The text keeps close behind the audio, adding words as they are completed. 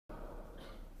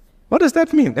What does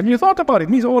that mean? Have you thought about it? It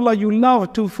means, oh Allah, you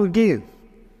love to forgive.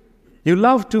 You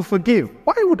love to forgive.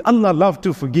 Why would Allah love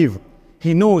to forgive?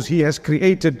 He knows He has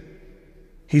created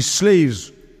His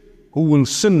slaves who will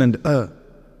sin and err.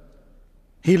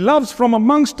 He loves from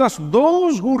amongst us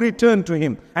those who return to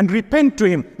Him and repent to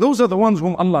Him. Those are the ones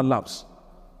whom Allah loves.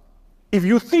 If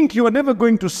you think you are never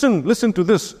going to sin, listen to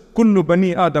this. كُلُّ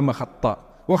بَنِي آدَمَ خَطَّاء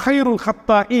وَخَيْرُ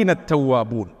الْخَطَّائِينَ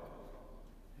التَّوَّابُونَ.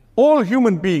 All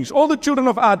human beings, all the children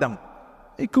of Adam,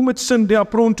 they commit sin, they are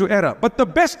prone to error. But the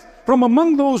best from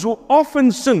among those who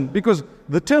often sin, because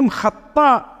the term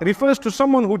khatta refers to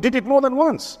someone who did it more than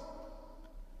once.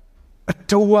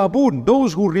 At-tawwabun,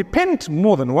 those who repent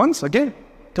more than once, again,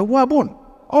 tawwabun,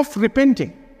 of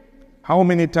repenting. How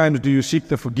many times do you seek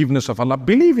the forgiveness of Allah?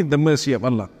 Believe in the mercy of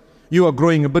Allah. You are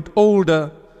growing a bit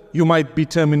older, you might be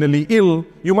terminally ill,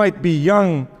 you might be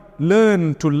young.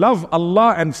 Learn to love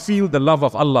Allah and feel the love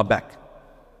of Allah back.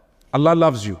 Allah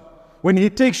loves you. When He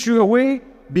takes you away,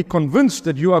 be convinced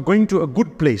that you are going to a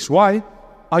good place. Why?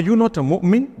 Are you not a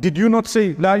mu'min? Did you not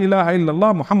say, La ilaha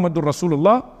illallah Muhammadur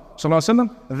Rasulullah sallallahu alaihi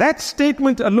wasallam? That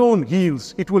statement alone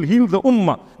heals. It will heal the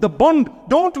ummah. The bond,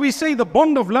 don't we say the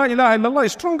bond of La ilaha illallah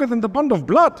is stronger than the bond of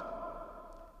blood?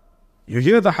 You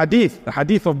hear the hadith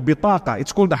of bitaqa.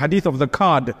 It's called the hadith of the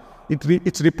card.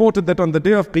 It's reported that on the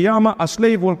day of Qiyamah, a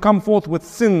slave will come forth with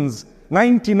sins.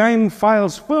 99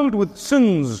 files filled with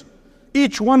sins.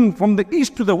 Each one from the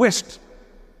east to the west.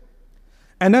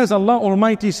 And as Allah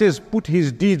Almighty says, put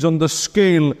his deeds on the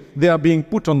scale, they are being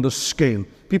put on the scale.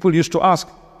 People used to ask,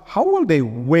 how will they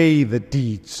weigh the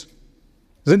deeds?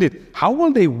 Isn't it? How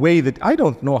will they weigh the... I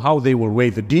don't know how they will weigh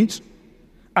the deeds.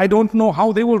 I don't know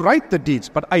how they will write the deeds,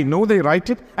 but I know they write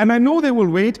it, and I know they will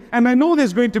weigh it, and I know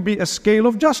there's going to be a scale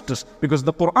of justice, because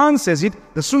the Quran says it,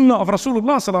 the Sunnah of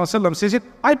Rasulullah sallallahu alaihi wasallam says it,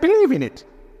 I believe in it.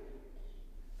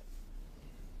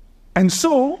 And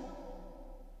so,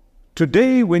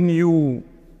 today when you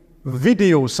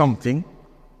video something,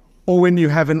 or when you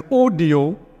have an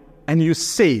audio and you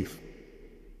save,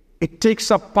 it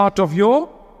takes up part of your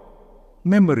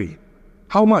memory.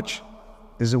 How much?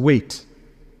 There's a weight.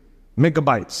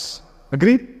 Megabytes.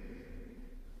 Agreed?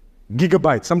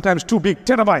 Gigabytes, sometimes too big,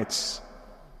 terabytes.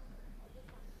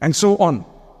 And so on.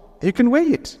 You can weigh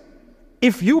it.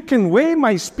 If you can weigh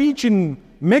my speech in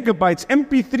megabytes,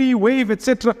 MP3, wave,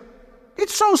 etc.,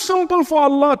 it's so simple for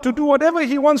Allah to do whatever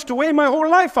He wants to weigh my whole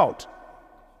life out.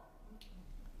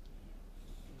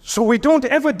 So we don't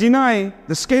ever deny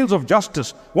the scales of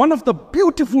justice. One of the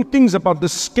beautiful things about the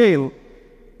scale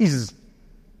is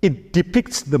it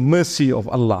depicts the mercy of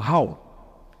Allah. How?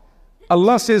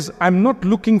 Allah says, I'm not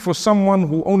looking for someone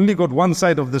who only got one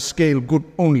side of the scale good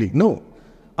only. No.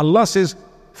 Allah says,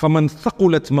 فَمَنْ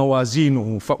ثَقُلَتْ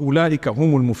مَوَازِينُهُ فَأُولَٰئِكَ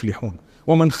هُمُ الْمُفْلِحُونَ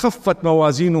وَمَنْ خَفَّتْ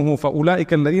مَوَازِينُهُ فَأُولَٰئِكَ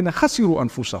الَّذِينَ خَسِرُوا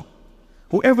أَنفُسَهُمْ.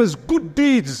 Whoever's good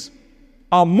deeds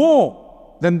are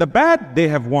more than the bad, they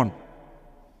have won.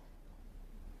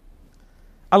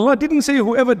 Allah didn't say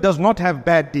whoever does not have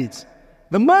bad deeds.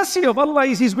 The mercy of Allah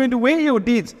is He's going to weigh your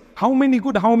deeds. How many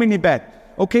good, how many bad?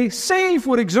 Okay, say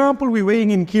for example we're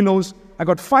weighing in kilos. I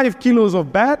got 5 kilos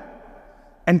of bad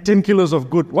and 10 kilos of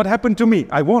good. What happened to me?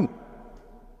 I won.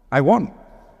 I won.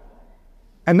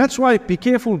 And that's why be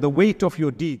careful the weight of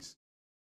your deeds.